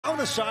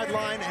the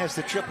sideline as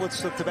the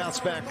Triplets look to bounce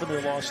back from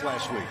their loss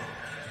last week.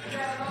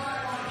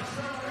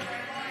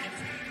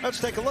 Let's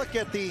take a look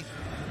at the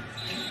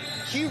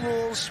key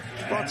rules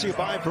brought to you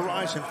by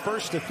Verizon.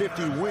 First to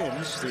 50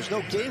 wins. There's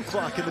no game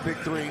clock in the Big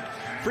Three.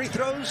 Free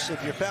throws,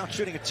 if you're foul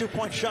shooting a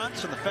 2-point shot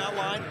from the foul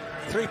line,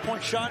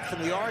 3-point shot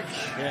from the arc.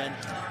 And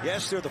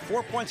yes, they're the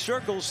 4-point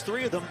circles,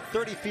 3 of them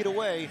 30 feet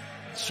away.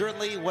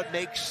 Certainly what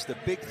makes the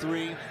Big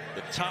Three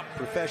the top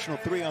professional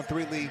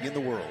 3-on-3 league in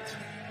the world.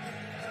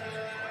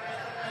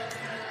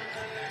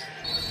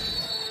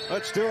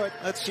 Let's do it.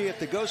 Let's see if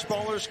the Ghost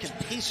Ballers can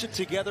piece it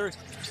together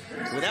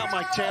without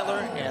Mike Taylor,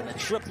 and the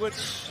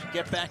Triplets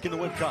get back in the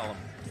win column.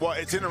 Well,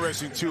 it's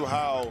interesting, too,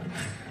 how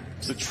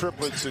the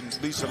Triplets and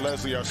Lisa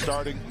Leslie are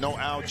starting. No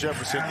Al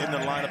Jefferson in the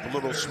lineup, a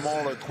little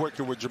smaller,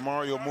 quicker with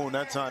Jamario Moon.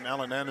 That time,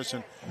 Allen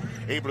Anderson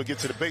able to get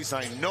to the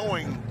baseline,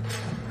 knowing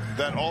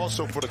that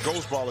also for the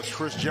Ghost Ballers,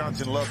 Chris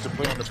Johnson loves to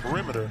play on the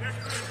perimeter,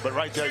 but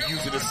right there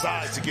using his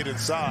size to get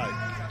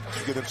inside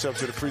to get himself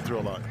to the free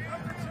throw line.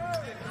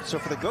 So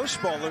for the Ghost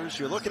Ballers,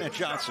 you're looking at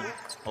Johnson,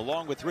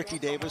 along with Ricky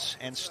Davis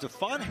and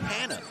Stefan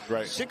Hanna.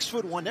 Right.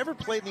 6'1", never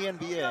played in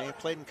the NBA,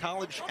 played in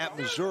college at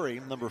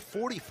Missouri, number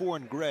 44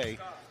 in gray.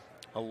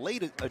 A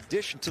late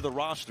addition to the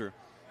roster.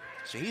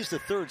 So he's the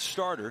third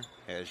starter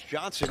as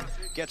Johnson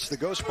gets the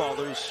Ghost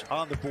Ballers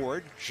on the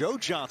board. Joe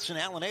Johnson,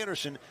 Allen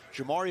Anderson,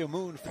 Jamario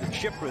Moon for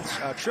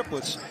the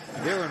Triplets.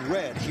 They're in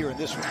red here in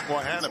this one. Well,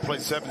 Hanna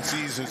played 7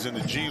 seasons in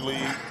the G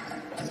League,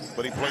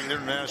 but he played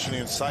internationally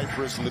in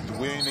Cyprus,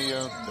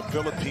 Lithuania, the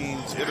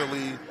Philippines,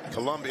 Italy,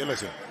 Colombia.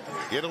 Listen,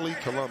 Italy,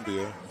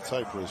 Colombia,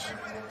 Cyprus,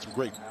 some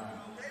great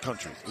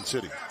countries and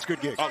cities. It's a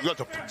good gig. Oh,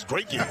 it's a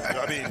great gig.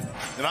 I mean,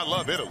 and I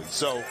love Italy.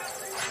 So,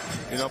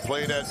 you know,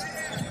 played at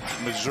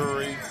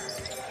Missouri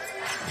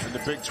in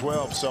the Big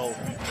 12. So,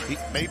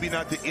 maybe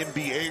not the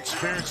NBA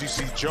experience. You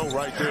see Joe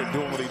right there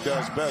doing what he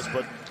does best,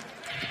 but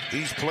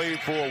he's played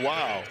for a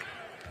while.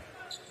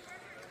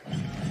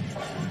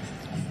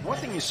 One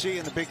thing you see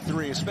in the Big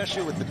Three,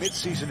 especially with the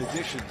midseason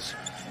additions,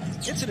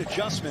 it's an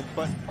adjustment,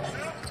 but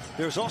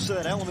there's also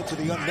that element to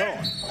the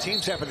unknown.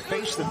 Teams haven't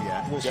faced them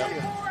yet. We'll see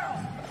if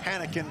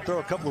Hanna can throw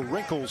a couple of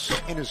wrinkles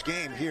in his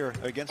game here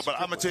against. But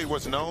I'm gonna tell you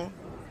what's known.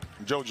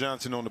 Joe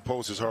Johnson on the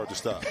post is hard to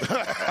stop.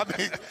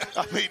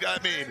 I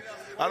mean,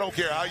 I don't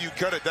care how you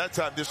cut it that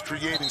time, just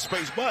creating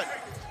space. But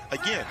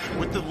again,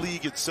 with the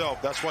league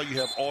itself, that's why you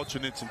have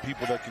alternates and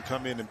people that can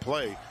come in and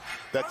play.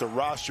 That the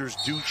rosters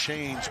do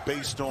change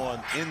based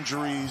on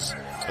injuries.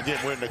 Again,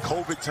 we're in the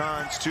COVID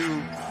times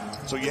too,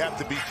 so you have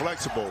to be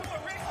flexible.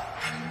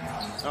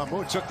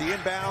 Moon took the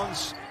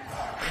inbounds.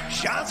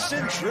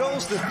 Johnson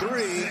drills the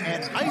 3,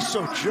 and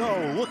ISO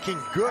Joe looking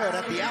good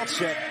at the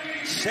outset.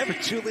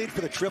 7-2 lead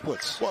for the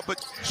Triplets. Well,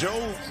 but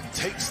Joe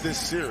takes this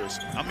serious.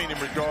 I mean, in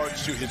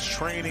regards to his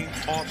training,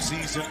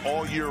 off-season,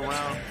 all year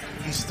round,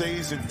 he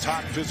stays in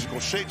top physical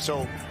shape.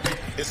 So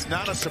it's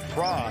not a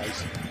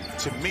surprise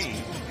to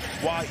me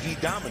why he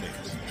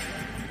dominates.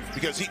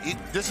 Because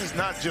this is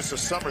not just a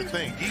summer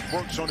thing. He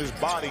works on his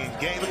body and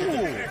game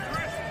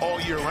all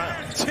year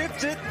round.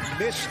 Tipped it,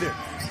 missed it.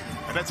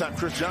 And that time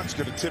Chris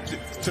Johnson could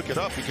have took it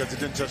up because it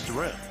didn't touch the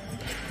rim.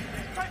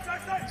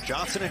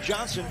 Johnson and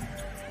Johnson.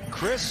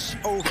 Chris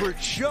over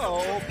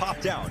Joe,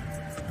 popped out.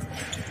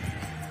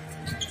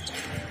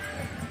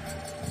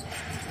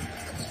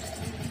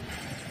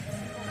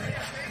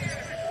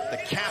 The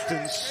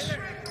captains.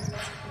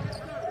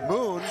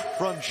 Moon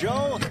from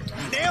Joe,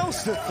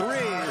 nails the 3.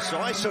 So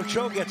ISO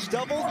Joe gets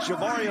doubled.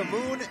 Jamario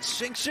Moon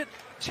sinks it.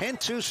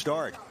 10-2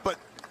 start. But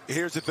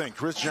here's the thing.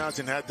 Chris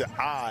Johnson had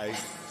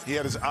he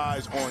had his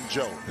eyes on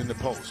Joe in the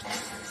post.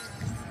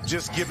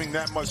 Just giving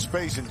that much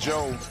space, and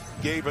Joe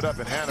gave it up,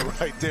 and Hanna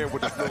right there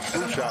with the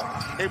through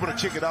shot, able to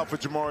kick it out for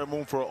Jamario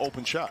Moon for an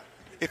open shot.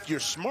 If you're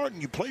smart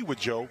and you play with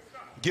Joe,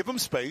 give him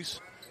space,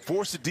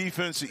 force the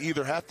defense to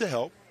either have to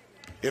help.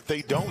 If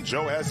they don't,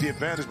 Joe has the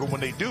advantage, but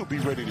when they do, be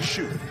ready to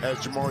shoot, as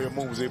Jamario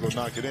Moon was able to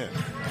knock it in.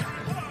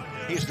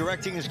 He's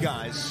directing his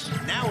guys.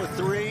 Now a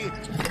 3.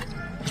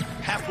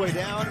 Halfway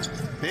down,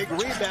 big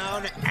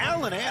rebound.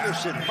 Allen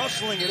Anderson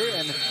hustling it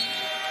in.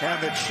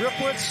 And the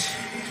Triplets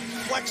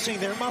flexing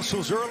their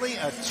muscles early.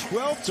 A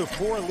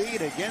 12-4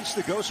 lead against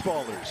the Ghost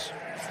Ballers.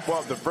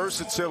 Well, the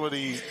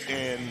versatility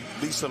in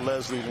Lisa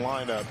Leslie's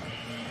lineup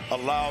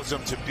allows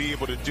them to be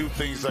able to do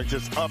things like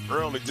just up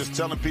early, just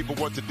telling people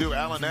what to do.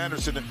 Allen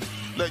Anderson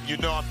letting you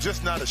know, I'm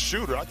just not a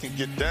shooter. I can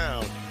get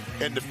down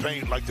in the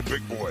paint like the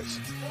big boys.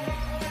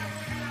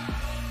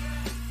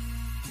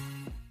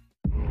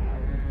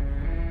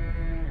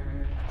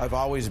 I've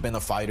always been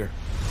a fighter.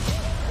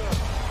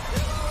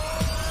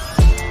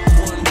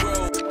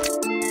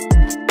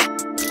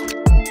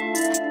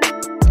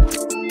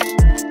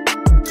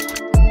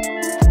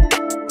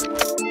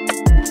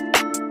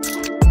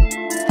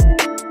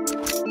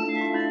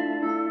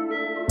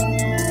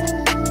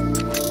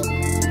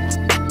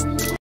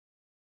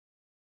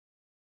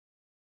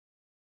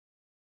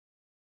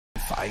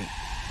 Fight.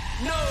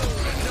 No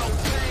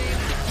pain,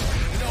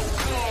 no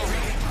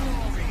glory.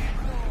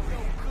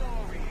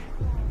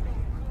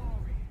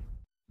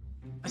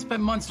 I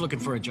spent months looking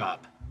for a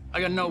job. I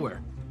got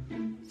nowhere.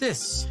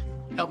 This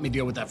helped me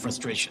deal with that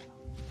frustration.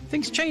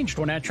 Things changed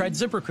when I tried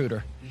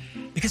ZipRecruiter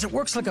because it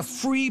works like a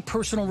free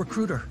personal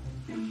recruiter.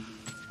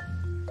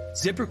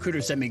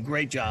 ZipRecruiter sent me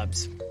great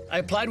jobs. I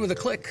applied with a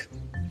click.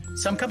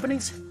 Some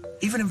companies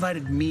even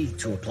invited me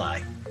to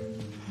apply.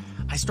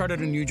 I started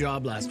a new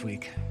job last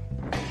week.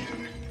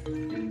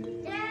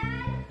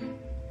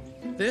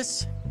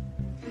 This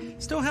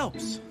still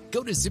helps.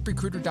 Go to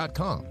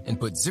ZipRecruiter.com and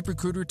put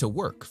ZipRecruiter to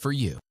work for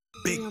you.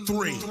 Big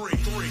three.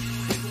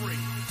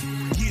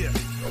 Yeah,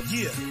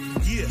 yeah,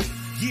 yeah,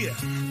 yeah.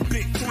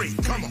 Big three.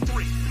 Come on.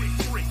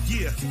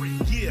 Yeah,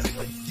 yeah,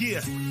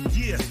 yeah,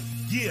 yeah,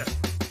 yeah.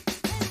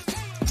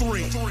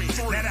 Three.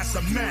 Now that's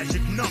a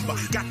magic number.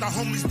 Got the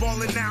homies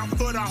balling out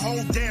for the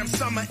whole damn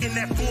summer in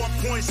that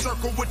 4-point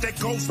circle with that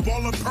ghost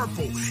ball of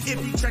purple.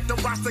 If you check the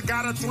roster,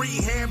 got a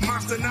 3-head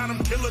monster. Now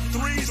them killer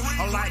threes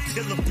are like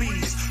killer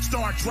bees.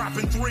 Start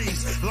dropping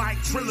threes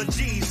like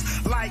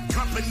trilogies, like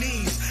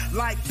companies,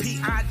 like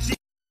PIG.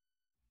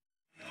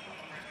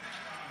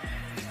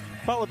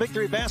 Follow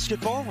BIG3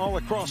 Basketball all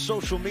across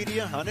social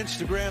media on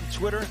Instagram,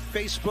 Twitter,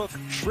 Facebook,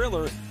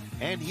 Triller,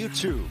 and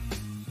YouTube.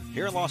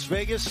 Here in Las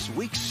Vegas,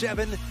 Week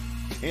 7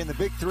 in the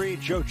Big 3.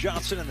 Joe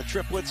Johnson and the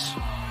Triplets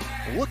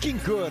looking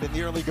good in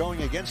the early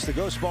going against the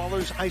Ghost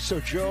Ballers.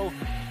 ISO Joe.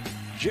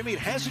 Jimmy, it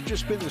hasn't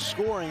just been the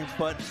scoring,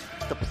 but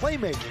the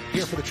playmaking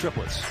here for the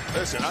Triplets.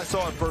 Listen, I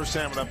saw it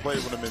firsthand when I played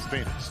with him in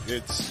Phoenix.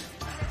 It's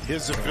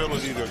his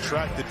ability to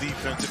attract the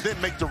defense and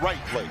then make the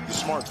right play, the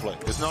smart play.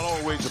 It's not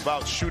always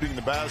about shooting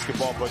the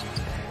basketball, but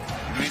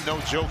we know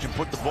Joe can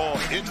put the ball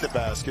in the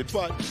basket,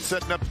 but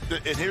setting up,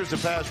 and here's the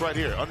pass right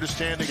here.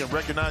 Understanding and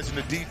recognizing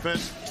the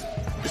defense.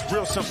 It's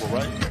real simple,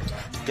 right?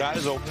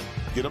 Guys open,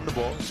 get them the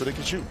ball so they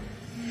can shoot.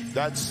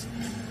 That's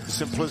the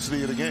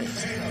simplicity of the game.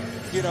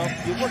 You know,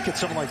 you look at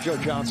someone like Joe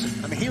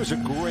Johnson. I mean, he was a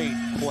great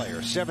player,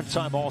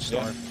 7-time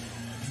All-Star. Yeah.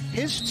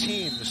 His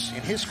teams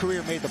in his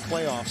career made the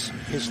playoffs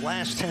his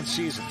last 10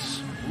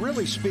 seasons.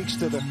 Really speaks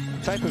to the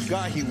type of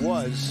guy he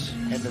was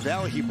and the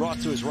value he brought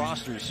to his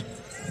rosters.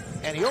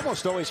 And he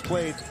almost always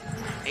played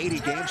 80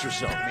 games or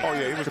so. I mean, oh,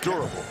 yeah, he was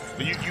durable.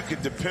 You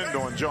could depend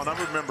on Joe. And I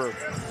remember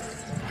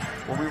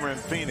when we were in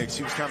Phoenix,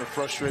 he was kind of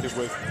frustrated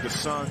with the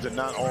Suns and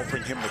not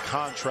offering him the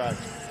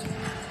contract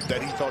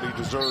that he thought he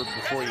deserved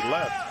before he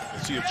left. You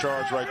see a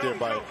charge right there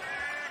by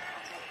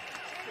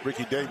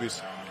Ricky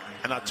Davis.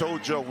 And I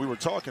told Joe, we were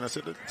talking, I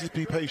said, just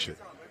be patient.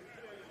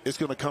 It's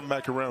going to come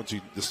back around to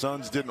you. The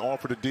Suns didn't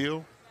offer the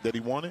deal that he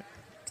wanted.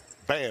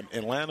 Bam,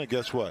 Atlanta,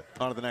 guess what?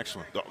 On to the next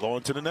one.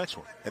 On to the next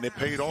one. And it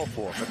paid off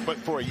for him. But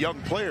for a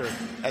young player,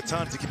 at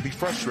times it can be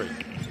frustrating.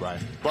 Right.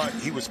 But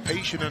he was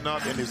patient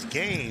enough, and his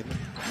game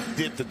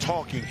did the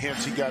talking.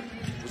 Hence, he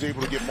was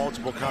able to get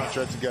multiple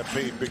contracts and got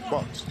paid big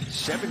bucks.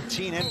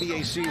 17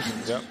 NBA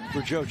seasons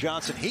for Joe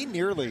Johnson. He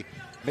nearly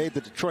made the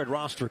Detroit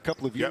roster a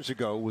couple of years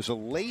ago. Was a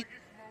late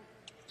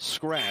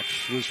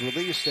scratch. Was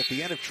released at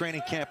the end of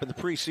training camp in the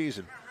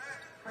preseason.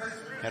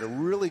 Had a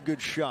really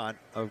good shot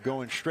of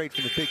going straight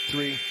from the Big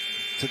 3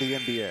 to the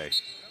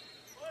NBA.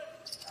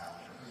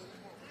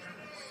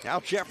 Al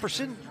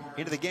Jefferson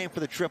into the game for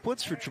the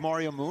Triplets for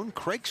Jamario Moon.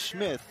 Craig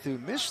Smith, who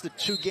missed the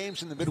 2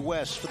 games in the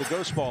Midwest for the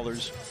Ghost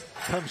Ballers,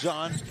 comes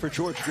on for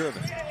George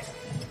Gervin.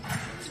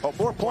 Oh,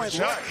 4-point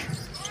look.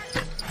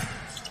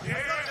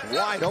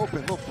 Wide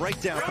open, little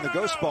breakdown for the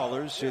Ghost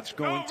Ballers. It's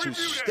going to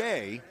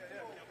stay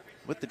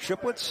with the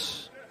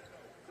Triplets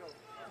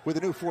with a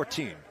new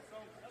 14.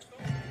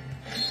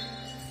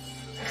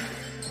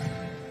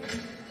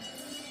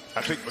 I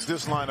think with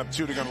this lineup,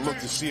 too, they're going to look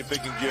to see if they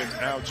can get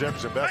Al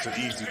Jefferson. That's an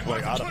easy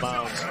play, out of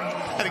bounds.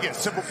 And again,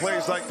 simple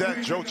plays like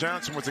that. Joe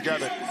Johnson was the guy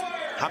that,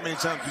 how many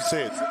times we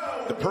said,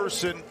 the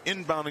person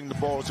inbounding the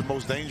ball is the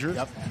most dangerous.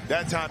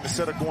 That time,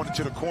 instead of going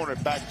into the corner,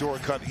 backdoor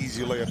cut,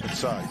 easy layup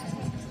inside.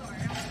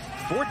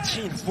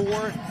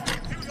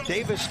 14-4.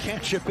 Davis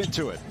can't chip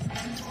into it.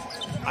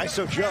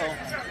 ISO Joe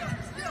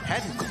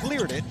hadn't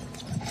cleared it.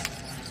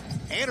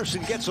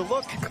 Anderson gets a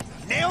look,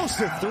 nails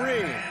the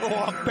 3. Oh,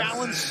 off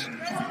balance.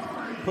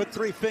 Put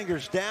 3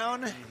 fingers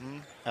down.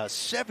 A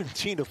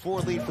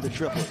 17-4 lead for the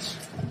Triplets.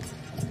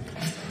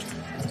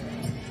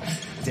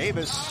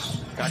 Davis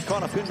got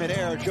caught up in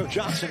midair. Joe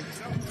Johnson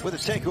with a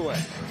takeaway.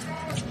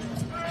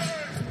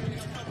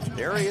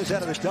 There he is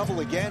out of the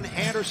double again.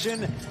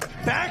 Anderson,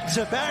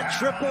 back-to-back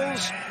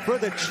triples for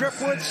the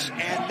Triplets,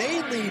 and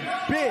they lead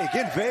big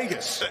in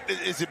Vegas.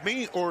 Is it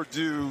me, or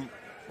do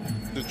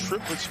the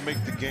Triplets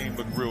make the game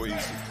look real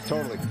easy?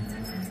 Totally.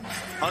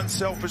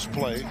 Unselfish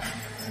play.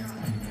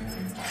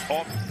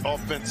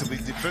 Offensively,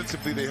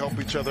 defensively, they help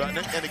each other. And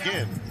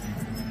again,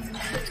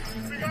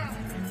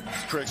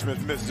 Craig Smith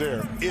missed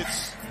there.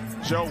 It's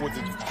Joe with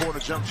the corner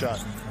jump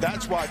shot.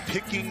 That's why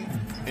picking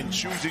and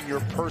choosing your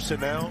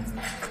personnel,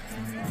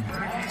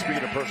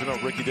 speaking of personnel,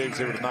 Ricky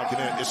Davis able to knock it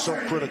in, is so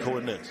critical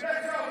in this.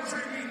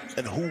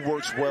 And who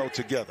works well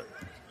together.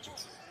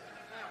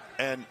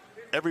 And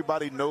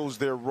everybody knows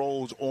their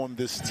roles on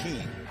this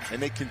team. And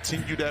they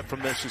continue that from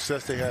their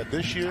success they had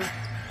this year,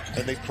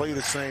 and they play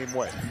the same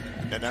way.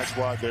 And that's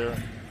why they're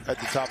at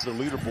the top of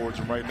the leaderboards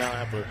and right now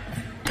have a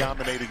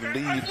dominating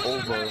lead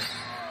over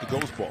the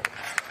Ghost Ball.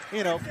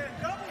 you know,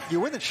 you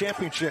win the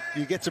championship,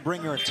 you get to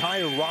bring your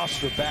entire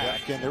roster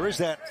back, and there is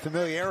that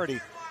familiarity.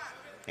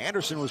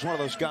 Anderson was one of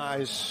those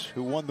guys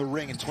who won the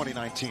ring in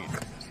 2019.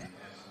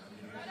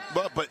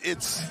 But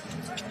it's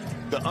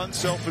the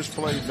unselfish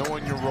play,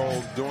 knowing your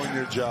role, doing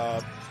your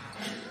job,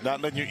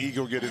 not letting your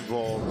ego get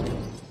involved.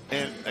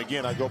 And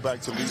again, I go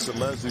back to Lisa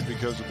Leslie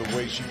because of the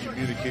way she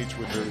communicates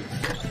with her,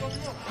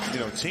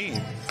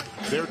 team.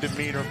 Their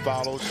demeanor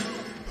follows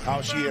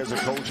how she as a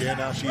coach and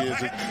how she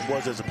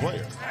was as a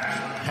player.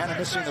 Hannah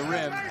missing the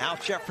rim. Al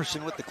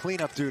Jefferson with the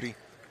cleanup duty.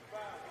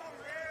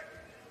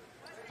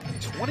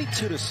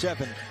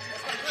 22-7.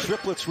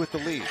 Triplets with the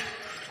lead.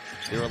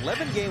 Their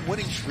 11-game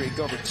winning streak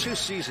over 2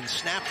 seasons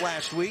snapped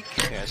last week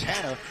as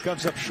Hannah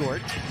comes up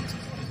short.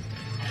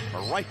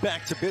 We're right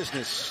back to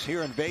business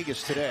here in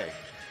Vegas today.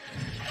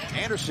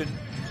 Anderson,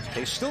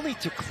 they still need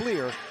to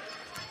clear.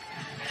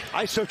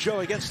 ISO Joe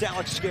against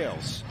Alex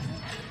Scales.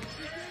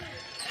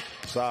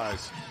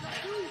 Size.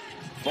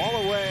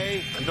 Ball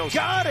away.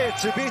 Got it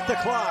to beat the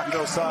clock.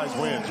 Size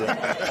wins,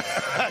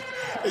 right?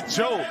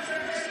 Joe,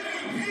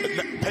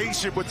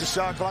 patient with the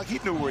shot clock. He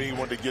knew where he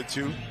wanted to get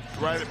to.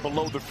 Right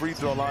below the free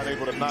throw line,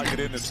 able to knock it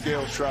in. The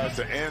Scales tries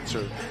to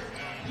answer.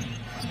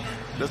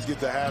 Let's get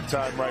to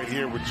halftime right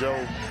here with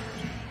Joe.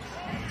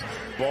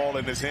 Ball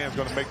in his hands,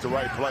 going to make the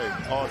right play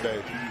all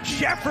day.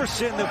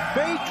 Jefferson, the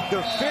fake,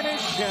 the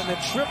finish, and the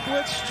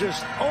Triplets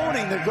just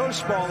owning the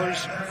Ghost Ballers.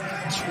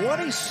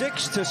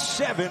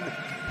 26-7,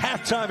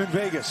 halftime in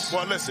Vegas.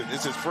 Well, listen,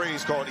 it's a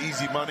phrase called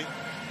easy money.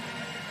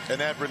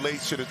 And that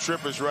relates to the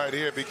Triplets right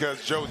here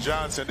because Joe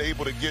Johnson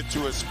able to get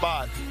to a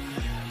spot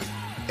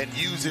and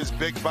use his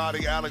big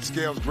body. Alex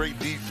Scales, great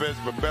defense,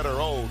 but better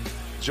hold.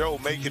 Joe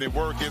making it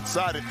work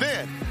inside. And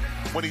then,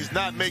 when he's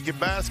not making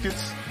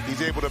baskets,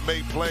 he's able to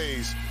make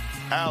plays.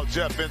 Al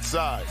Jeff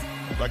inside.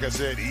 Like I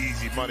said,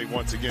 easy money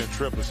once again.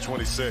 Triplets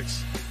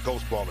 26,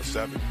 Ghost Baller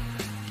 7.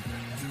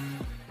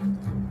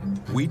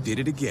 We did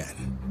it again.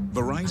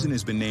 Verizon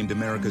has been named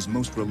America's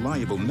most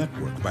reliable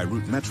network by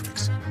Root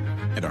Metrics.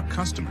 And our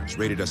customers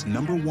rated us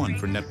 #1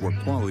 for network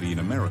quality in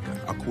America,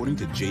 according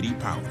to J.D.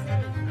 Power.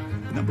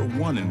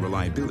 #1 in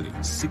reliability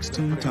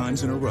 16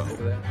 times in a row.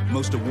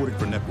 Most awarded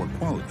for network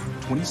quality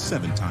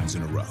 27 times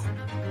in a row.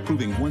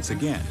 Proving once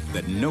again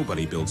that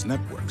nobody builds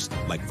networks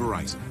like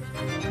Verizon.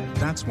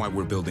 That's why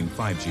we're building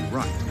 5G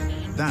right.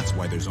 That's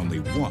why there's only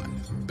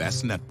one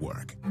best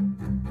network.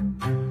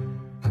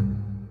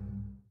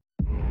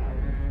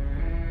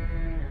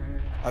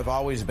 I've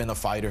always been a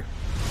fighter.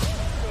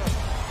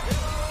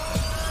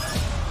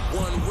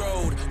 One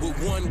road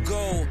with one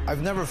goal.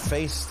 I've never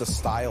faced a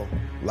style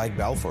like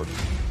Belfort.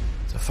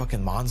 It's a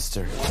fucking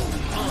monster.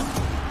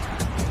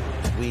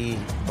 We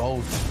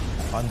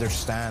both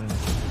understand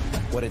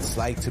what it's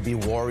like to be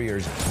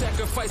warriors.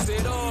 Sacrifice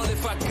it all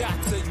if I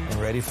got to. And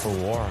ready for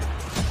war.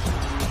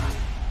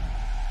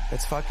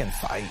 Let's fucking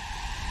fight.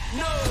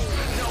 No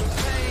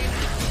pain,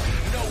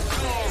 no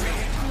glory.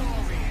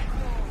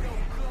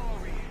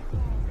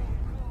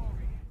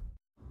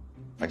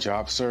 My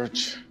job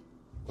search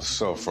was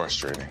so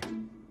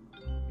frustrating.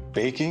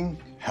 Baking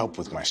helped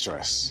with my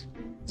stress.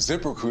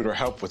 ZipRecruiter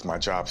helped with my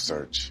job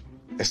search.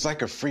 It's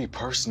like a free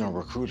personal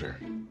recruiter,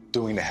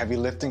 doing the heavy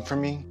lifting for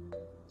me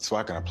so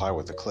I can apply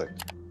with a click.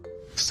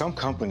 Some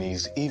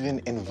companies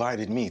even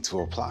invited me to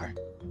apply.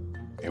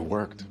 It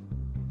worked.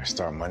 I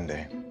start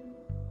Monday.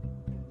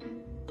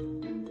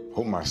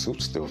 Hope my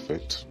suit still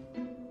fits.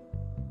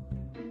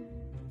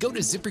 Go to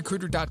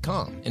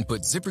ZipRecruiter.com and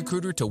put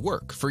ZipRecruiter to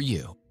work for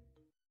you.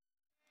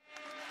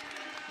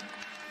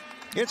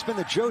 It's been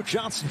the Joe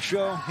Johnson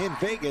Show in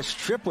Vegas.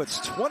 Triplets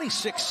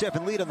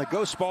 26-7 lead on the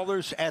Ghost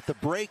Ballers at the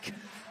break.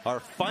 Our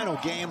final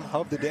game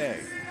of the day.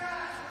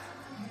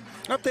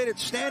 Updated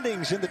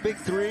standings in the Big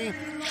Three.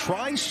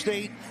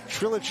 Tri-State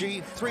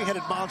Trilogy,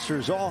 three-headed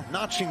monsters, all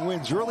notching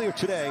wins earlier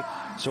today.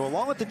 So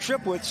along with the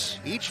Triplets,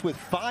 each with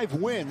 5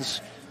 wins,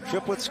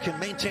 Triplets can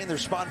maintain their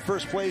spot in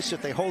first place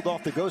if they hold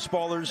off the Ghost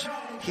Ballers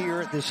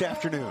here this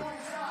afternoon.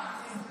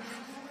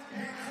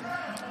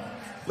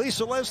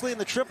 Lisa Leslie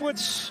and the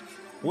Triplets.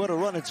 What a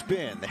run it's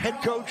been. The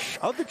head coach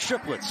of the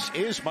Triplets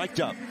is mic'd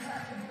up.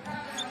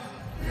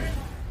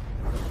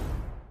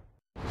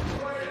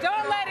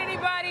 Don't let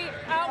anybody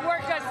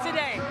outwork us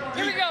today.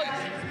 Here we go.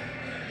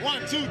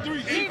 1, 2,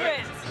 3,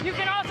 Defense. You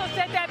can also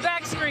set that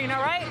back screen,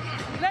 all right?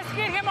 Let's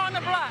get him on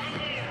the block.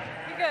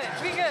 Be good,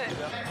 be good.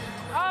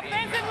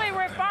 Offensively,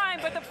 we're fine,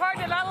 but the part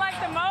that I like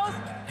the most,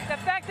 the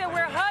fact that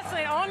we're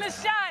hustling on the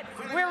shot,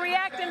 we're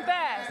reacting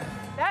fast.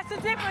 That's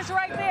the difference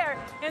right there.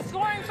 And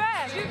scoring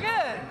fast, you're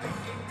good.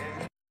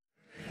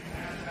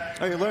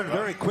 You learn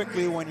very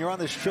quickly when you're on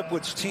this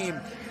Triplets team,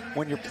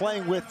 when you're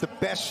playing with the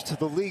best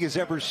the league has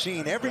ever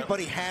seen.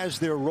 Everybody has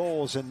their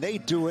roles, and they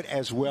do it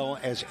as well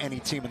as any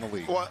team in the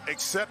league. Well,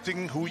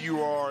 accepting who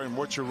you are and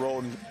what your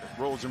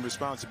roles and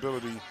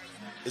responsibility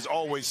is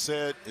always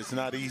said. It's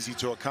not easy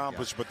to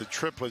accomplish, but the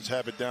Triplets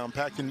have it down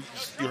packed. And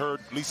you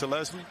heard Lisa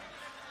Leslie?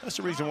 That's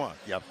the reason why.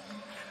 Yep.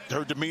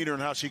 Her demeanor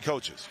and how she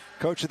coaches.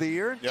 Coach of the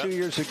Year 2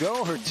 years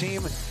ago. Her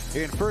team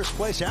in first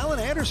place. Allen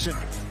Anderson,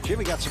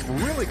 Jimmy got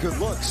some really good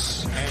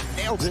looks and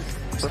nailed it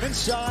from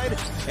inside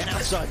and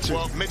outside too.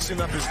 Well,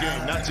 mixing up his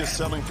game, not just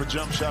selling for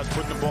jump shots,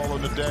 putting the ball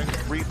on the deck,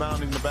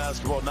 rebounding the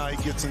basketball. Now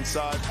he gets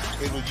inside,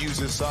 able to use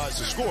his size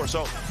to score.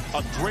 So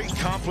a great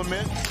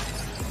compliment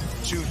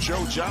to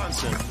Joe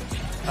Johnson.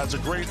 Has a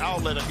great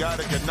outlet, a guy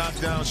that can knock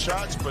down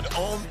shots, but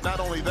not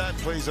only that,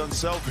 plays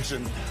unselfish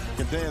and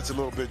can dance a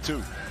little bit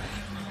too.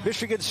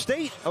 Michigan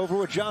State over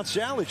with John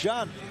Sally.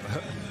 John.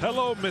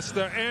 Hello,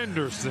 Mr.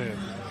 Anderson.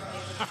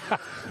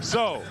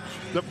 So,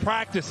 the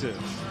practices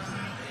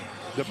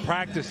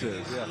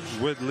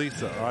with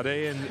Lisa, are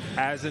they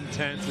as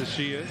intense as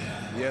she is?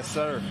 Yes,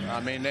 sir. I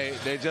mean,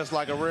 they just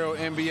like a real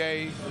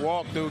NBA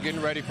walkthrough,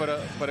 getting ready for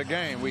the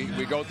game.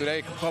 We go through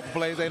a couple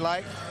plays they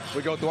like.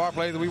 We go through our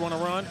plays that we want to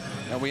run,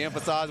 and we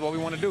emphasize what we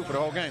want to do for the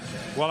whole game.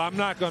 Well, I'm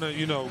not going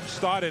to,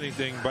 start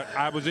anything, but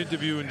I was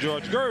interviewing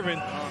George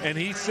Gervin, and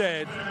he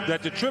said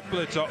that the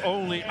triplets are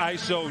only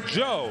ISO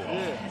Joe.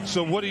 Yeah.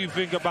 So what do you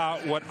think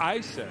about what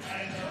I said?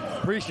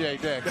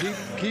 Appreciate that.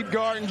 Keep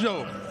guarding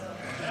Joe.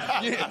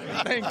 Yeah,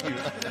 thank you.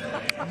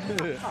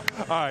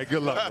 All right,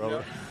 good luck,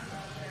 brother.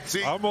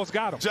 See, I almost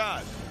got him.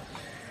 John,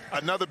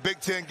 another Big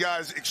Ten guy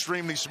is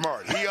extremely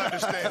smart. He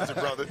understands it,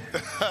 brother.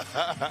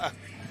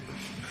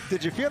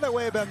 Did you feel that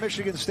way about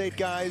Michigan State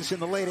guys in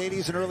the late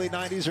 80s and early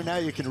 90s, or now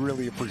you can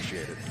really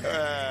appreciate it?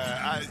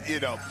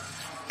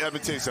 Let me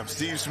tell you something.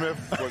 Steve Smith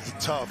was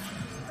tough.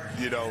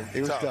 He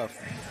was tough.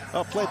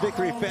 Play Big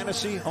 3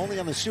 Fantasy only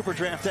on the Super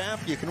Draft app.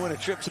 You can win a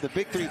trip to the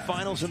Big 3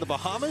 Finals in the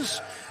Bahamas.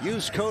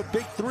 Use code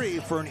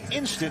BIG3 for an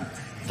instant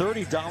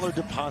 $30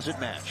 deposit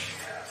match.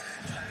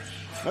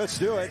 Let's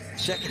do it.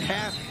 Second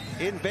half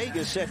in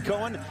Vegas at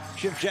Cohen.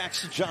 Jim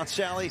Jackson, John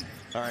Sally,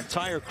 our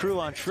entire crew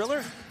on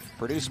Triller.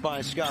 Produced by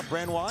Scott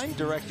Brandwine,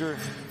 director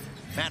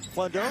Matt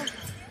Plundo,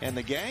 and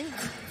the gang.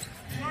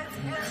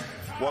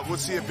 Well, we'll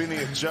see if any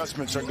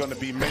adjustments are going to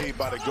be made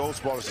by the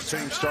Ghost Ballers, the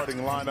same starting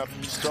lineup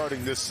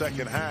starting this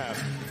second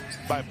half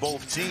by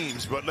both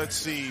teams. But let's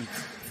see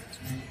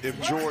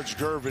if George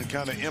Gervin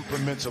kind of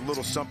implements a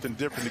little something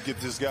different to get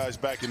these guys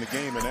back in the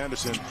game. And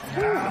Anderson,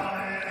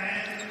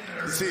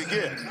 see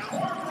again,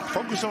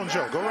 focus on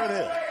Joe. Go right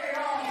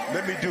ahead.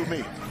 Let me do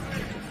me.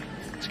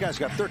 This guy's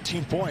got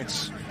 13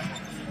 points.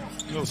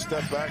 Little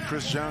step back.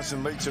 Chris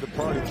Johnson late to the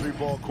party.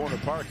 3-ball corner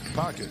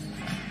pocket.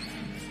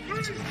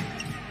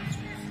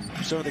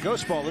 So the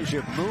Ghost Ballers,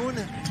 you have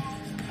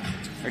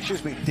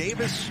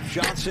Davis,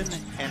 Johnson,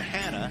 and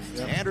Hannah.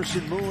 Yep.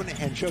 Anderson, Moon,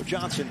 and Joe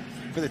Johnson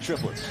for the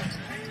triplets.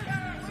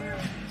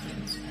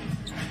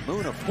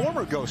 Moon, a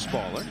former Ghost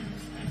Baller,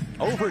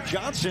 over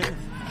Johnson.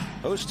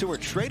 Those two were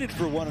traded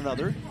for one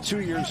another 2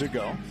 years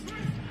ago.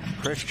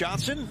 Chris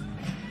Johnson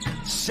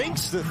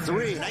sinks the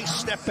three. Nice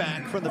step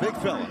back from the big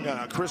fella.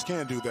 Yeah, Chris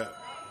can do that.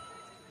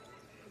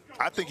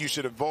 I think you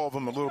should involve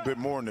him a little bit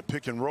more in the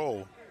pick and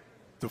roll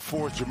to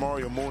force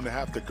Jamario Moon to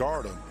have to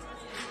guard him.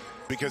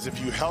 Because if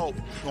you help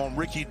on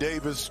Ricky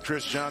Davis,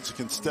 Chris Johnson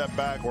can step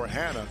back, or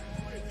Hannah,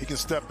 he can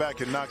step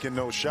back and knock in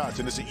those shots.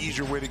 And it's an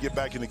easier way to get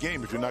back in the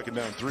game if you're knocking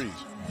down threes.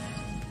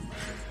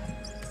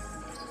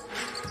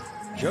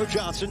 Joe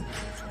Johnson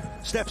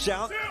steps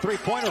out,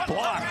 three-pointer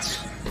blocked.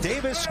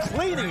 Davis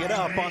cleaning it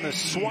up on the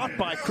swat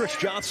by Chris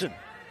Johnson.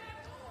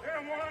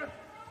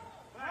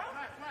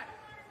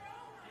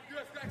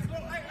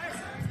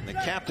 The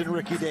captain,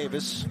 Ricky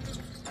Davis.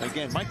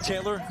 Again, Mike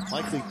Taylor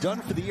likely done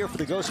for the year for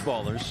the Ghost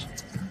Ballers.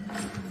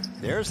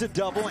 There's the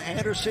double.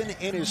 Anderson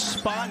in his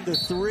spot. The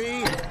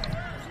three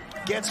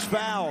gets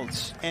fouled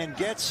and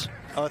gets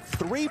a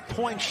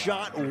three-point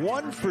shot.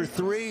 1 for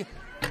 3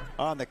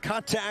 on the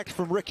contact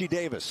from Ricky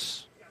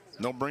Davis.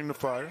 Don't bring the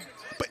fire.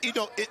 But,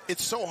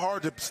 it's so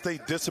hard to stay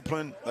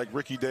disciplined like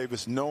Ricky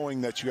Davis,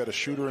 knowing that you got a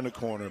shooter in the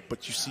corner,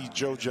 but you see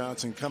Joe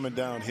Johnson coming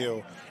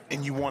downhill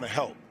and you want to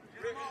help.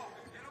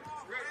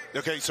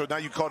 Okay, so now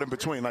you caught in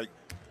between. Like,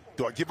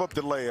 do I give up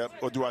the layup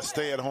or do I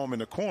stay at home in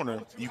the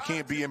corner? You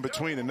can't be in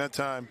between. And that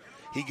time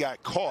he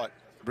got caught,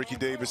 Ricky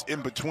Davis,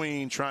 in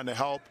between trying to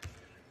help.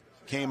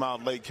 Came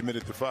out late,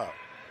 committed the foul.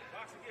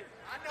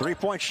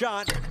 Three-point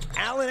shot.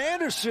 Allen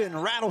Anderson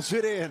rattles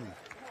it in.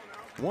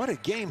 What a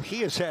game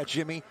he has had,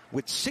 Jimmy,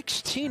 with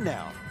 16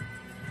 now.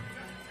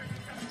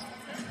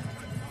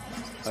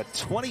 A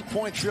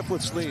 20-point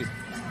triplets lead.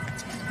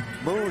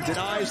 Moon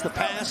denies the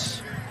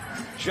pass.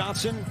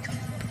 Johnson.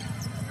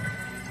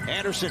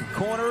 Anderson,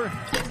 corner.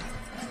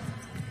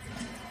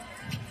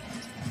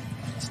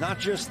 It's not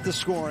just the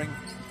scoring,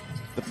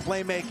 the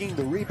playmaking,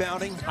 the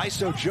rebounding.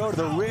 ISO Joe to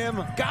the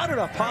rim, got it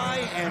up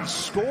high, and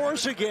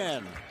scores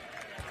again.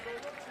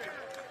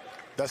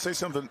 Did I say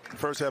something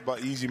first half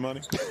about easy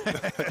money?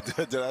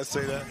 Did I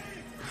say that?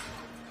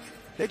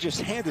 They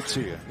just hand it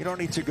to you. You don't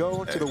need to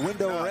go to the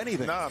window or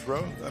anything. Nah,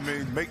 bro. I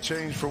mean, make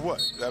change for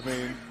what? I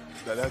mean,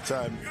 at that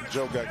time,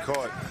 Joe got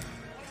caught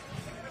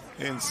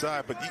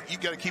inside. But you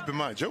got to keep in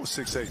mind, Joe's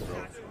 6'8",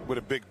 bro, with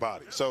a big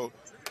body. So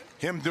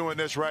him doing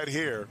this right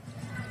here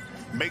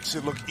makes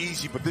it look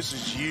easy, but this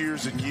is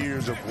years and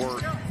years of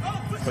work,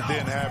 but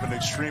then have an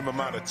extreme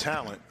amount of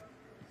talent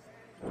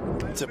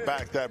to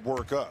back that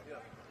work up.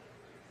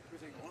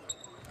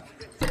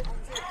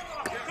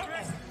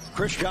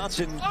 Chris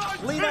Johnson,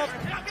 lead up,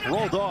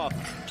 rolled off.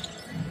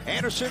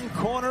 Anderson,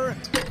 corner.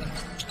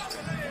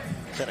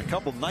 Had a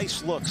couple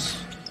nice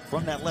looks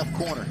from that left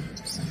corner.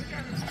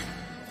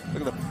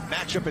 Look at the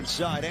matchup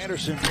inside.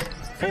 Anderson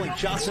pulling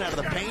Johnson out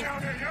of the paint.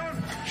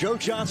 Joe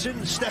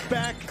Johnson, step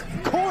back.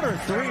 Corner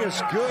three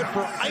is good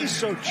for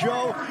ISO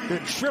Joe. The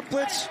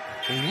triplets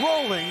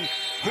rolling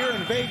here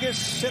in Vegas.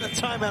 Set a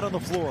timeout on the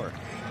floor.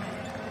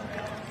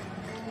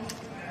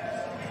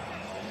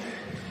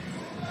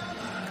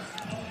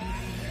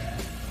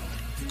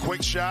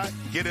 Quick shot,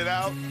 get it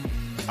out.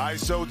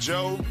 ISO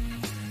Joe,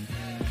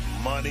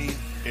 money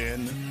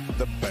in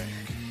the bank.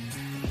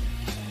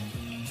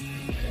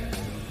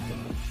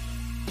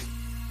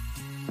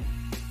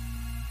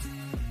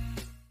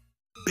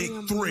 Big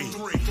three.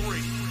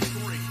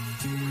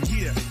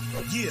 Yeah,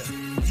 yeah,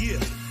 yeah,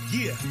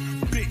 yeah.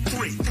 Big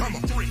three. Come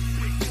on.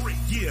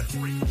 Yeah,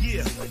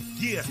 yeah,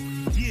 yeah,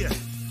 yeah,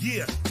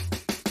 yeah.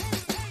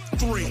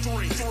 Three.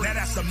 Now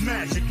that's a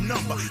magic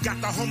number. Got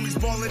the homies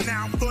balling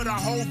out for the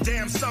whole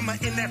damn summer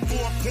in that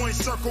 4-point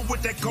circle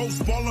with that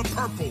ghost ball of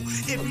purple.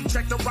 If you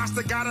check the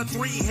roster, got a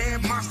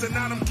 3-head monster.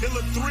 Now them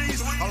killer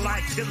threes are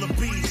like killer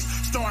bees.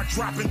 Start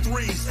dropping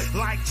threes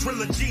like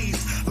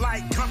trilogies,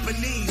 like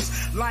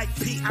companies, like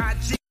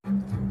PIG.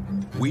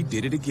 We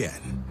did it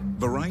again.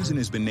 Verizon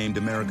has been named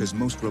America's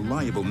most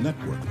reliable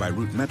network by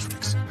Root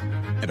Metrics.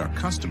 And our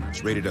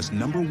customers rated us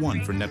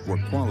 #1 for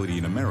network quality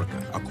in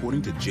America,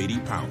 according to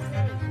JD Power.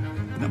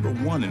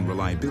 #1 in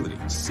reliability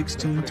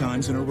 16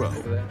 times in a row.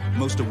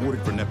 Most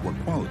awarded for network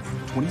quality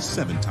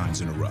 27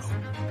 times in a row.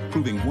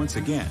 Proving once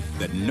again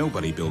that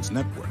nobody builds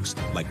networks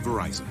like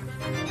Verizon.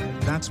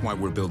 That's why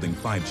we're building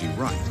 5G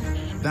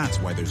right. That's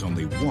why there's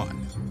only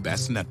one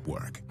best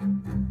network.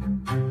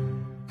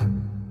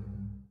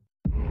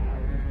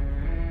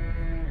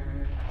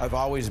 I've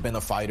always been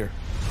a fighter.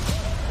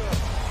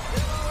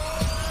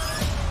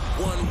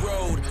 One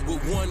road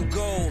with one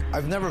goal.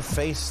 I've never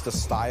faced a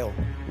style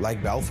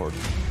like Belfort.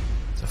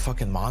 It's a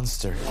fucking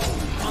monster.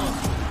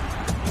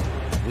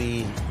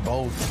 We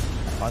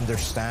both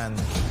understand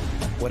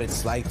what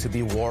it's like to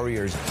be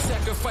warriors.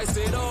 Sacrifice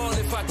it all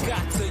if I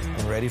got to.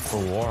 And ready for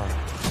war.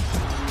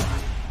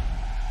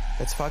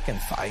 Let's fucking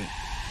fight.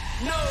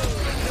 No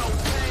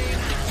pain,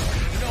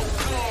 no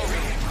glory.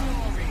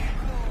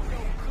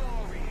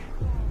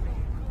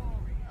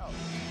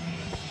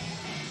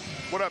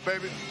 What up,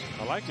 baby?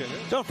 I like it.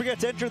 Don't forget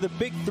to enter the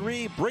Big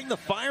 3 Bring the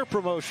Fire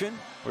promotion,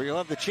 where you'll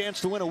have the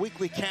chance to win a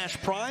weekly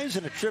cash prize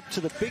and a trip to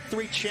the Big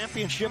 3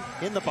 Championship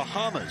in the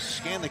Bahamas.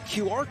 Scan the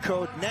QR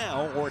code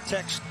now or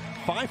text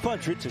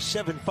 500 to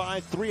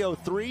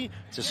 75303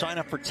 to sign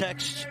up for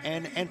text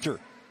and enter.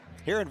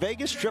 Here in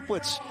Vegas,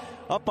 Triplets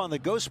up on the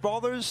Ghost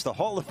Ballers. The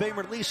Hall of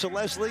Famer Lisa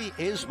Leslie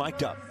is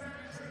mic'd up.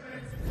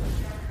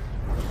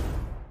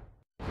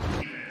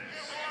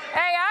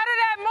 Hey, out of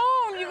that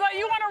moon, you want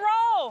to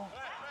roll.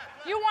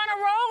 You want to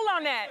roll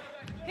on that.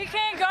 He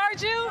can't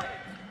guard you.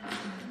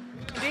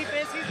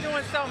 Defense, he's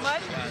doing so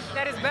much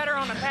that is better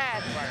on the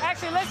pass.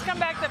 Actually, let's come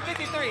back to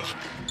 53.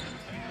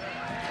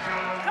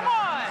 Come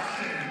on.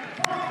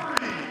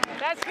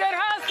 That's good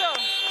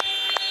hustle.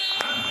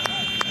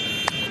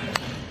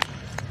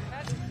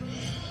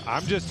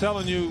 I'm just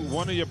telling you,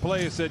 one of your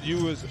players said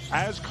you was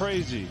as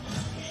crazy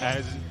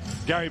as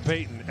Gary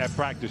Payton at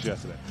practice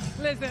yesterday.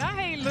 Listen, I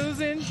hate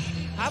losing.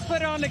 I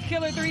put on the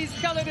Killer Threes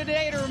color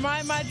today to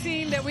remind my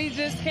team that we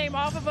just came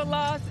off of a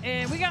loss,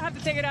 and we're going to have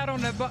to take it out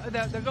on the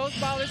Ghost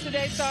Ballers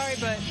today. Sorry,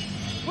 but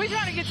we're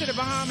trying to get to the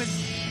Bahamas.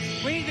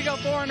 We need to go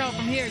 4-0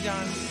 from here,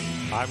 John.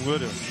 I'm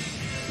with him.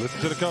 Listen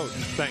to the coach.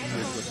 Thanks.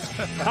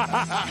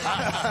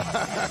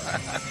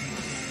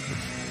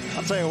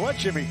 I'll tell you what,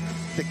 Jimmy,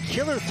 the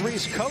Killer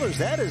Threes colors,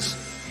 that is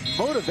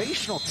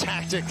motivational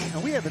tactic,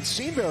 and we haven't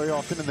seen very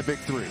often in the Big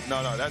 3.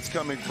 No, that's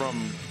coming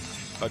from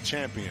a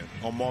champion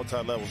on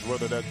multi-levels,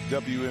 whether that's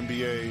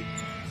WNBA,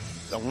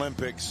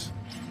 Olympics.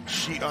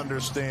 She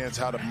understands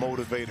how to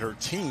motivate her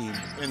team,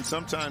 and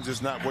sometimes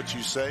it's not what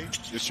you say,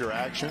 it's your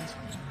actions.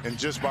 And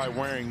just by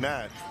wearing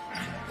that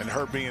and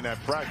her being at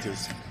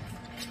practice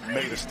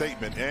made a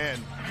statement,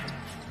 and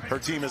her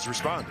team has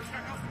responded.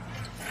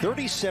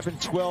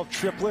 37-12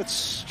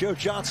 Triplets. Joe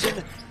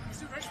Johnson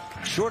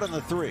short on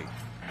the three.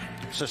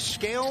 So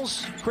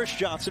Scales, Chris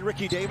Johnson,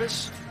 Ricky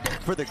Davis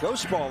for the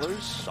Ghost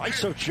Ballers.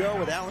 ISO Joe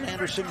with Allen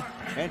Anderson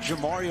and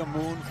Jamario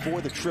Moon for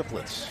the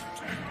Triplets.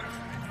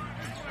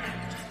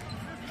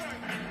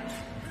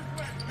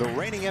 The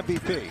reigning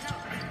MVP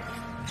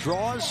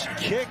draws,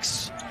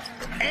 kicks.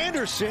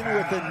 Anderson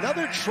with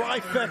another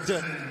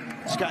trifecta.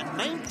 He's got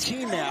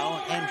 19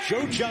 now, and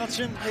Joe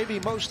Johnson, maybe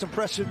most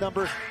impressive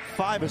number,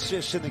 5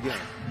 assists in the game.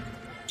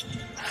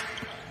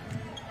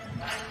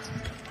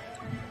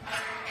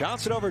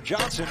 Johnson over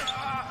Johnson.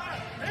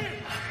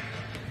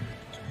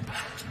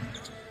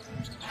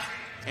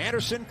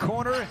 Anderson,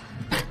 corner.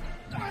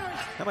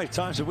 How many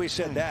times have we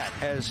said that?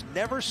 Has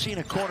never seen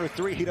a corner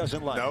three he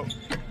doesn't like. No.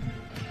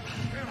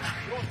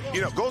 You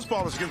know, Ghost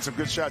Ballers getting some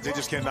good shots. They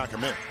just can't knock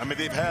them in. I mean,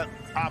 they've had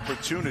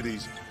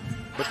opportunities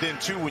But then,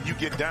 too, when you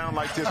get down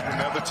like this, when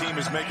the other team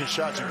is making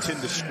shots, you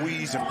tend to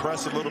squeeze and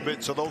press a little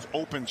bit. So those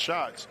open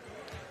shots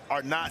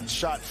are not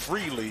shot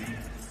freely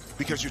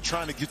because you're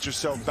trying to get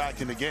yourself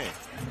back in the game.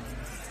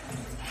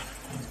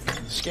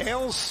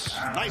 Scales,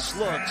 nice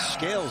look.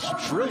 Scales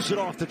drills it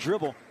off the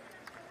dribble.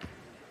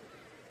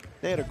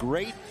 They had a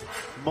great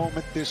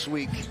moment this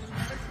week.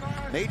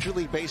 Major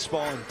League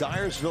Baseball in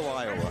Dyersville,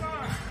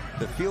 Iowa.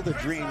 The Field of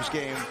Dreams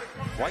game.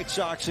 White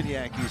Sox and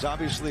Yankees.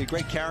 Obviously a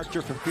great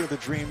character from Field of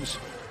Dreams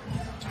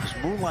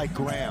is Moonlight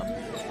Graham.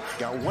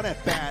 Got one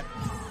at bat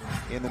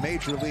in the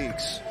major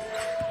leagues.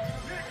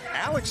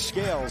 Alex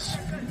Scales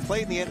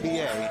played in the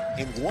NBA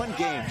in one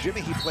game.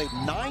 Jimmy, he played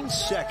 9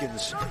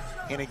 seconds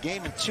in a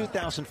game in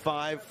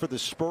 2005 for the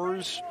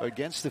Spurs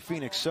against the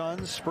Phoenix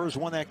Suns. Spurs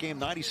won that game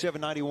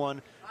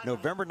 97-91,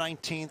 November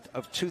 19th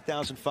of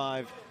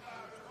 2005.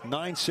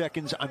 9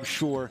 seconds, I'm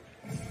sure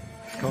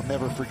he'll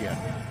never forget.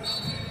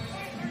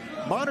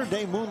 Modern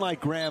day Moonlight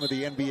Graham of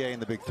the NBA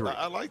and the Big 3.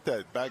 I like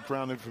that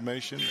background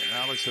information.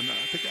 Alex, and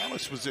I think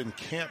Alex was in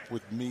camp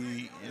with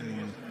me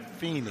in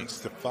Phoenix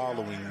the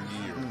following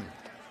year.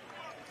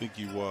 I think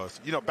he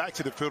was. You know, back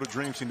to the Field of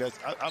Dreams thing.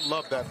 I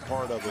love that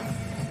part of it.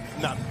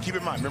 Now, keep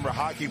in mind, remember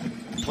hockey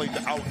played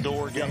the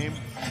outdoor game?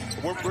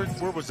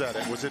 Where was that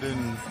at? Was it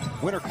in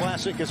Winter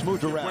Classic? It's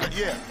moved around.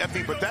 Yeah,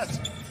 but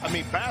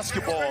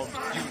basketball,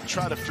 you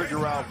try to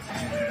figure out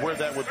where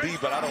that would be,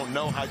 but I don't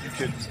know how you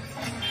could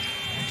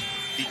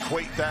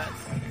equate that.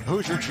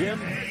 Hoosier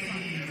Gym?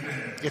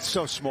 It's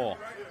so small.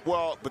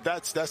 Well, but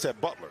that's at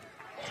Butler.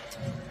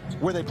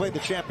 Where they played the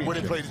championship. Where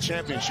they played the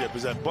championship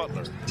is at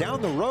Butler.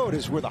 Down the road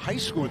is where the high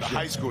school gym. The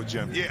high school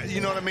gym. Yeah,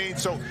 you know what I mean?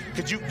 So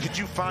could you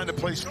find a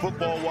place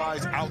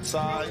football-wise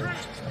outside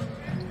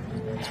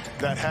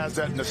that has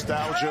that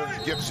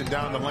nostalgia? Gibson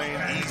down the lane,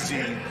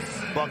 easy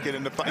bucket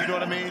in the you know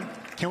what I mean?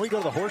 Can we go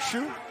to the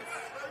Horseshoe?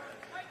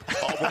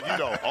 Oh, well, you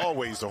know,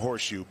 always the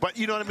Horseshoe. But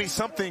you know what I mean?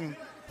 Something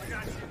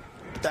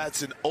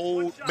that's an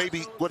old,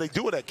 maybe, well, they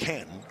do it at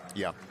Canton.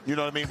 Yeah. You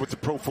know what I mean? With the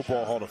Pro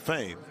Football Hall of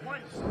Fame.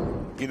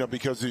 You know,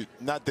 because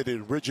not that it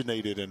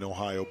originated in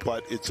Ohio,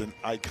 but it's an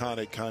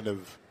iconic kind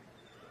of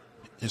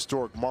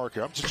historic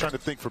marker. I'm just trying to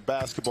think for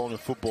basketball and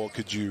football,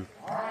 could you?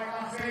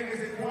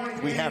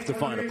 We have to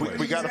find a place.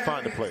 We got to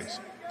find a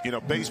place. You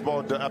know,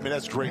 baseball, I mean,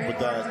 that's great with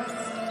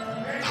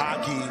that.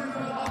 Hockey,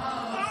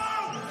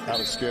 out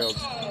of scales.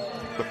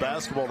 The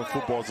basketball and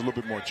football is a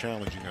little bit more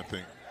challenging, I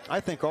think. I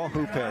think all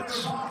hoop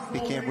heads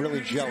became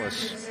really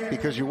jealous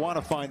because you want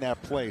to find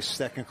that place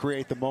that can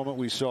create the moment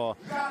we saw.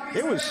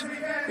 It was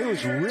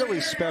really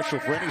special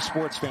for any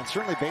sports fan,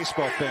 certainly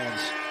baseball fans,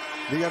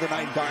 the other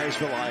night in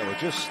Dyersville, Iowa.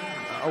 Just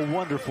a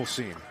wonderful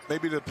scene.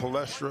 Maybe the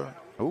Palestra.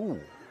 Ooh.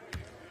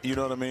 You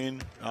know what I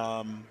mean?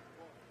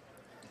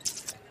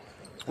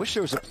 Wish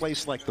there was a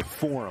place like the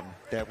Forum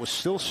that was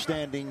still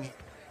standing.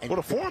 And well,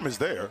 the Forum is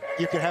there.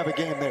 You could have a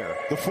game there.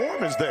 The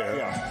Forum is there.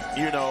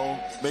 Yeah. You know,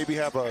 maybe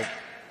have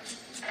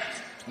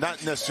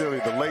not necessarily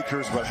the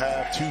Lakers, but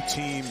have two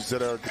teams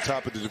that are at the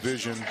top of the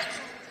division,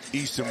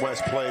 East and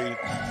West play.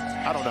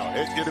 I don't know.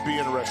 It'll be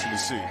interesting to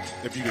see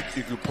if you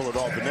could pull it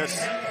off. And this,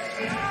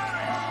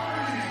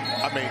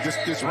 I mean,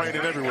 this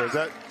raining everywhere. Is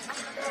that?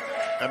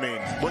 I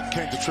mean, what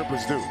can the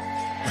Triplets do?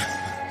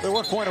 They're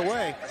 1 point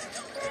away.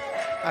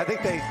 I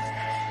think they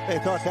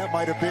thought that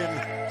might have been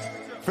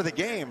for the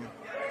game.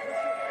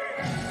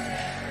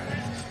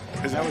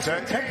 That was a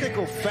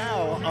technical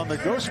foul on the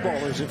Ghost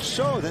Ballers. If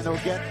so, then they'll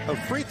get a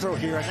free throw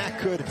here, and that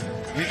could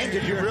end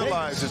it. You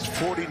realize it's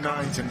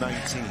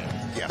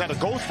 49-19. Yeah. Now, the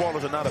Ghost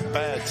Ballers are not a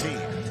bad team,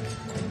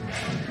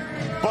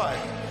 but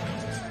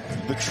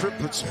the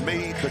Triplets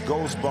made the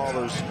Ghost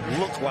Ballers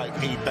look like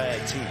a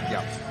bad team.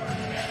 Yeah.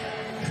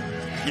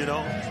 You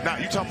know? Now,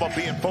 you talking about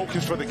being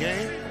focused for the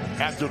game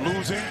after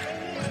losing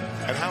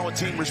and how a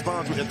team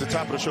responds. At the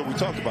top of the show, we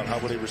talked about how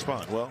would they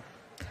respond. Well,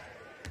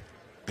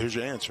 here's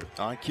your answer.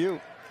 On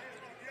cue.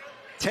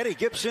 Teddy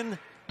Gibson,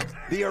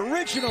 the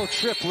original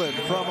Triplet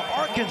from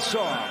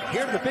Arkansas,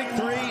 here to the Big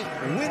 3,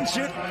 wins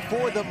it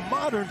for the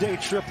modern-day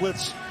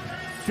Triplets,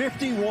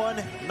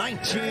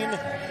 51-19.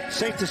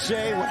 Safe to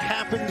say what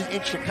happened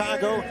in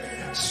Chicago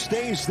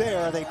stays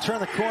there. They turn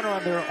the corner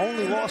on their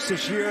only loss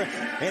this year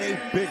in a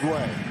big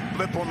way.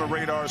 Blip on the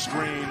radar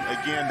screen.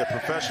 Again, the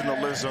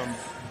professionalism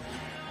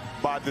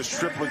by this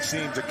Triplet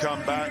team to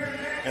come back.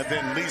 And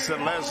then Lisa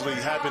Leslie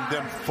having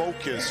them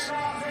focus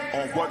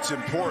on what's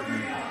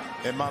important.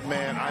 And my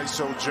man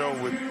ISO Joe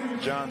with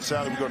John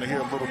Sally, we're going to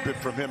hear a little bit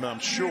from him. I'm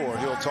sure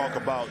he'll talk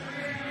about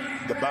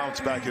the bounce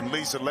back. And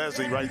Lisa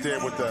Leslie right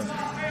there with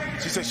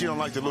she said she don't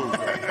like to lose.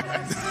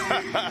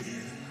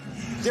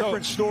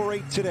 Different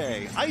story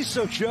today.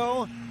 ISO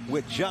Joe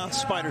with John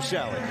Spider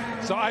Sally.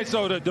 So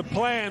ISO, the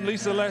plan,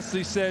 Lisa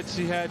Leslie said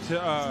she had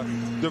to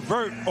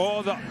divert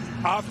all the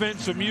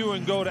offense from you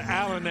and go to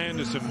Allen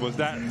Anderson. Was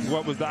that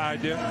what was the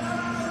idea?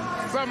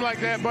 Something like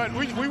that, but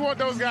we want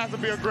those guys to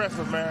be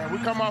aggressive, man. We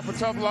come off a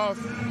tough loss.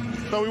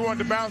 So we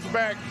wanted to bounce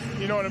back,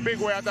 you know, in a big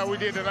way. I thought we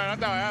did tonight. I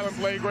thought Allen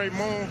played great.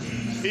 Moon,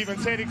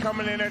 even Teddy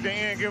coming in at the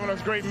end, giving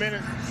us great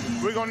minutes.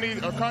 We're going to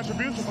need a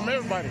contribution from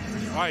everybody.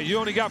 All right, you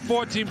only got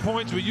 14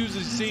 points. We're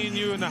usually seeing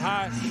you in the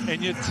high,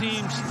 and your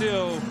team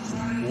still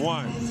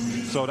won.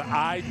 So the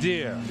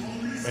idea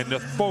and the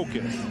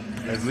focus,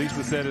 as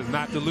Lisa said, is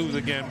not to lose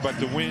again, but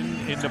to win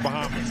in the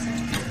Bahamas.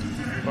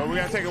 But we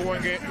got to take it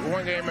one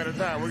game at a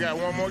time. We got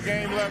one more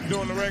game left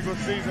during the regular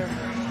season.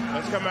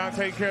 Let's come out and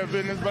take care of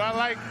business. But I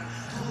like,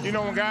 you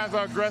know, when guys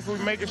are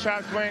aggressively making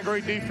shots, playing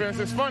great defense.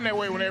 It's fun that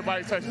way when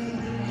everybody touches it.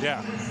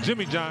 Yeah,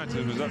 Jimmy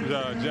Jackson was up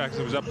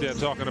there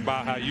talking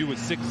about how you were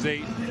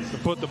 6'8" to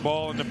put the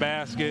ball in the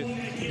basket.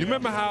 You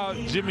remember how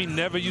Jimmy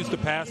never used to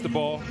pass the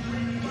ball?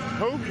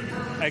 Who?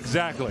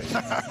 Exactly.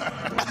 Exactly.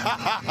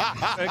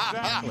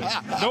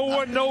 No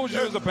one knows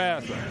you as a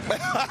passer.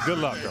 Good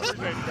luck, though.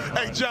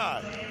 Hey,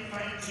 John.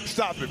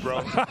 Stop it,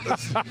 bro.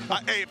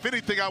 Hey, if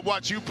anything, I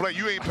watch you play.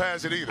 You ain't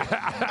pass it either.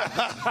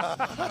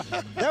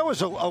 That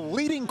was a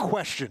leading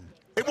question.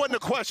 It wasn't a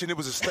question. It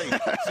was a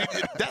statement. See,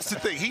 that's the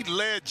thing. He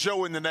led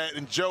Joe into that,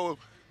 and Joe,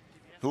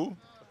 who?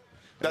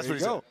 That's what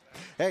he said.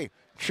 Hey,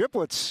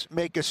 Triplets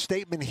make a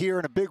statement here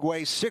in a big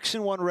way.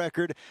 6-1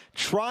 record.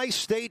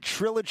 Tri-State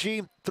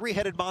Trilogy.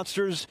 Three-headed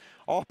monsters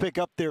all pick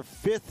up their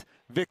 5th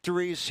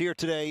victories here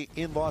today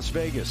in Las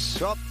Vegas.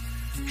 So,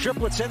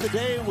 Triplets end the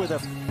day with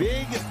a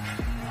big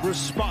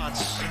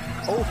response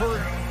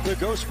over the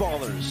Ghost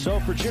Ballers. So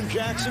for Jim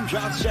Jackson,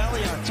 John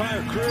Sally, our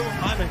entire crew,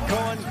 I'm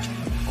Cohen,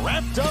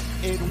 wrapped up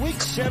in Week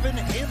 7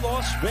 in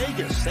Las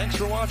Vegas. Thanks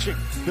for watching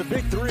the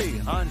Big 3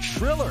 on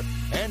Triller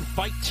and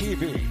Fight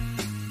TV.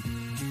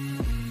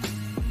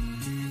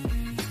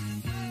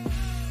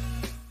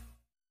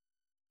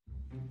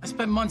 I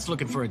spent months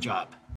looking for a job.